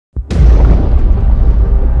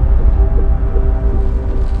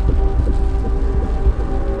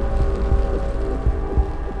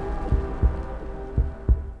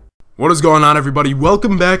What is going on, everybody?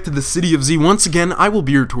 Welcome back to the City of Z. Once again, I will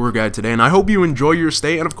be your tour guide today, and I hope you enjoy your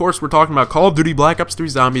stay. And of course, we're talking about Call of Duty Black Ops 3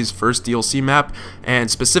 Zombies' first DLC map, and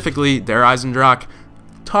specifically their Eisendrache,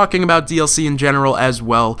 talking about DLC in general as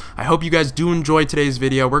well. I hope you guys do enjoy today's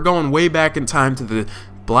video. We're going way back in time to the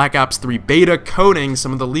Black Ops 3 beta coding,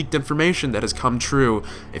 some of the leaked information that has come true.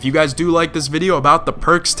 If you guys do like this video about the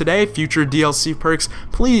perks today, future DLC perks,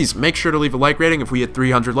 please make sure to leave a like rating if we hit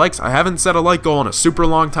 300 likes. I haven't set a like goal in a super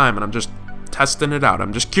long time, and I'm just testing it out.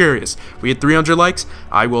 I'm just curious. If we hit 300 likes,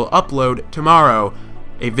 I will upload tomorrow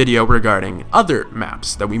a video regarding other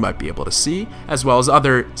maps that we might be able to see, as well as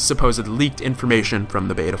other supposed leaked information from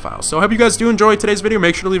the beta files. So I hope you guys do enjoy today's video.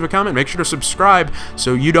 Make sure to leave a comment, make sure to subscribe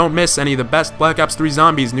so you don't miss any of the best Black Ops 3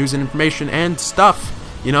 Zombies news and information and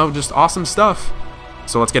stuff. You know, just awesome stuff.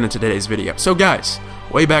 So let's get into today's video. So guys,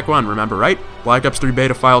 way back when, remember, right? Black Ops 3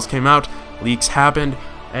 beta files came out, leaks happened,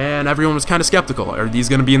 and everyone was kind of skeptical. Are these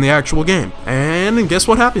going to be in the actual game? And guess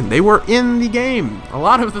what happened? They were in the game. A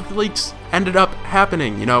lot of the leaks ended up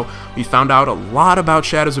happening. You know, we found out a lot about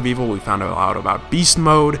Shadows of Evil. We found out about Beast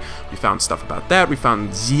Mode. We found stuff about that. We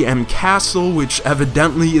found ZM Castle, which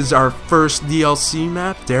evidently is our first DLC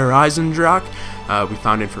map, Der Eisendrache. We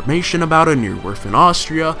found information about a new Werf in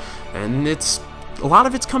Austria, and a lot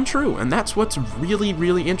of it's come true, and that's what's really,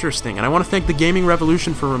 really interesting. And I want to thank the Gaming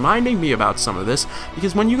Revolution for reminding me about some of this,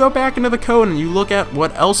 because when you go back into the code and you look at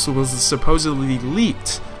what else was supposedly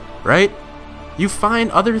leaked, right, you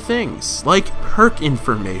find other things, like perk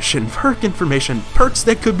information, perks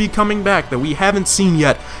that could be coming back that we haven't seen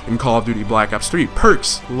yet in Call of Duty Black Ops 3,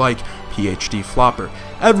 perks like PhD Flopper.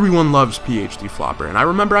 Everyone loves PhD Flopper, and I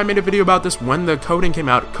remember I made a video about this when the coding came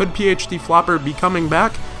out. Could PhD Flopper be coming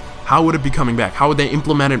back? How would it be coming back? How would they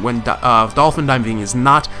implement it when dolphin diving is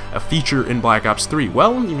not a feature in Black Ops 3?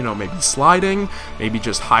 Well, you know, maybe sliding, maybe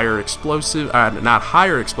just higher explosive, not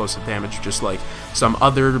higher explosive damage, just like some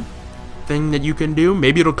other thing that you can do.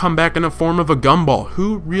 Maybe it'll come back in the form of a gumball.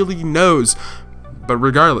 Who really knows? But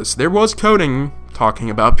regardless, there was coding talking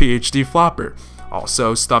about PhD Flopper.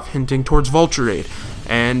 Also, stuff hinting towards Vulture Aid.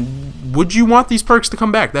 And would you want these perks to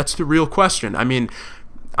come back? That's the real question. I mean,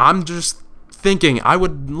 I'm just thinking I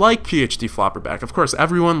would like PhD Flopper back. Of course,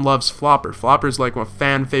 everyone loves Flopper. Flopper's like a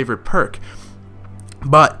fan favorite perk.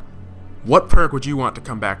 But what perk would you want to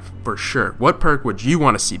come back for sure? What perk would you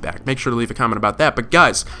want to see back? Make sure to leave a comment about that. But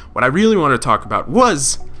guys, what I really want to talk about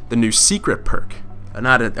was the new secret perk.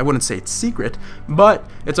 I wouldn't say it's secret, but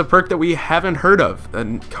it's a perk that we haven't heard of.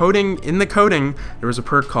 In the coding, there was a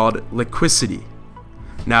perk called Liquicity.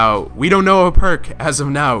 Now, we don't know a perk as of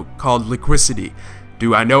now called Liquicity.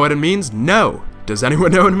 Do I know what it means? No. Does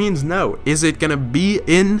anyone know what it means? No. Is it going to be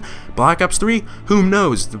in Black Ops 3? Who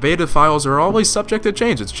knows? The beta files are always subject to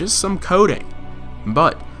change. It's just some coding.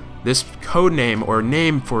 But this code name or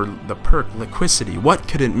name for the perk Liquicity, what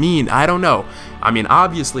could it mean? I don't know. I mean,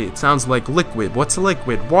 obviously it sounds like liquid. What's a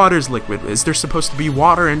liquid? Water's liquid. Is there supposed to be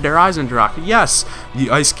water in Der Eisendrache? Yes.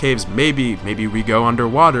 The ice caves, maybe we go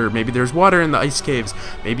underwater. Maybe there's water in the ice caves.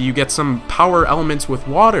 Maybe you get some power elements with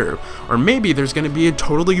water. Or maybe there's going to be a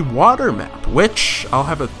totally water map, which I'll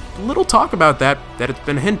have a little talk about that it's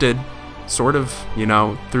been hinted, sort of, you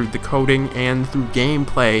know, through the coding and through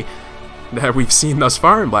gameplay that we've seen thus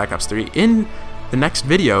far in Black Ops 3 in the next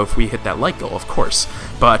video if we hit that like goal, of course.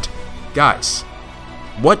 But guys,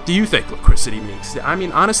 what do you think Liquicity means? I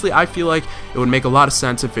mean, honestly, I feel like it would make a lot of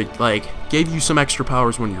sense if it like gave you some extra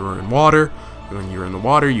powers when you were in water. When you're in the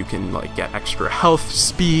water, you can like get extra health,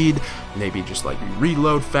 speed, maybe just like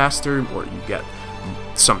reload faster, or you get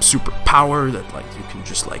some super power that like you can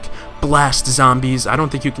just like blast zombies. I don't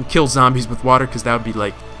think you can kill zombies with water, because that would be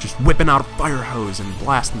like just whipping out a fire hose and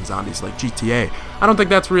blasting zombies like GTA. I don't think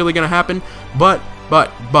that's really gonna happen, but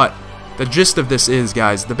the gist of this is,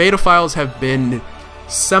 guys, the beta files have been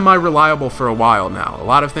semi-reliable for a while now. A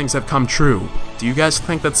lot of things have come true. Do you guys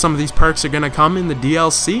think that some of these perks are gonna come in the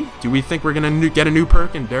DLC? Do we think we're gonna get a new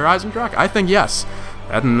perk in Der Eisendrache? I think yes.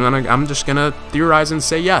 And I'm just gonna theorize and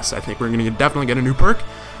say yes. I think we're gonna definitely get a new perk.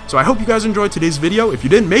 So I hope you guys enjoyed today's video. If you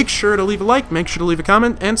did, make sure to leave a like, make sure to leave a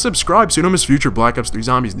comment, and subscribe so you don't miss future Black Ops 3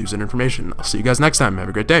 Zombies news and information. I'll see you guys next time. Have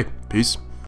a great day. Peace.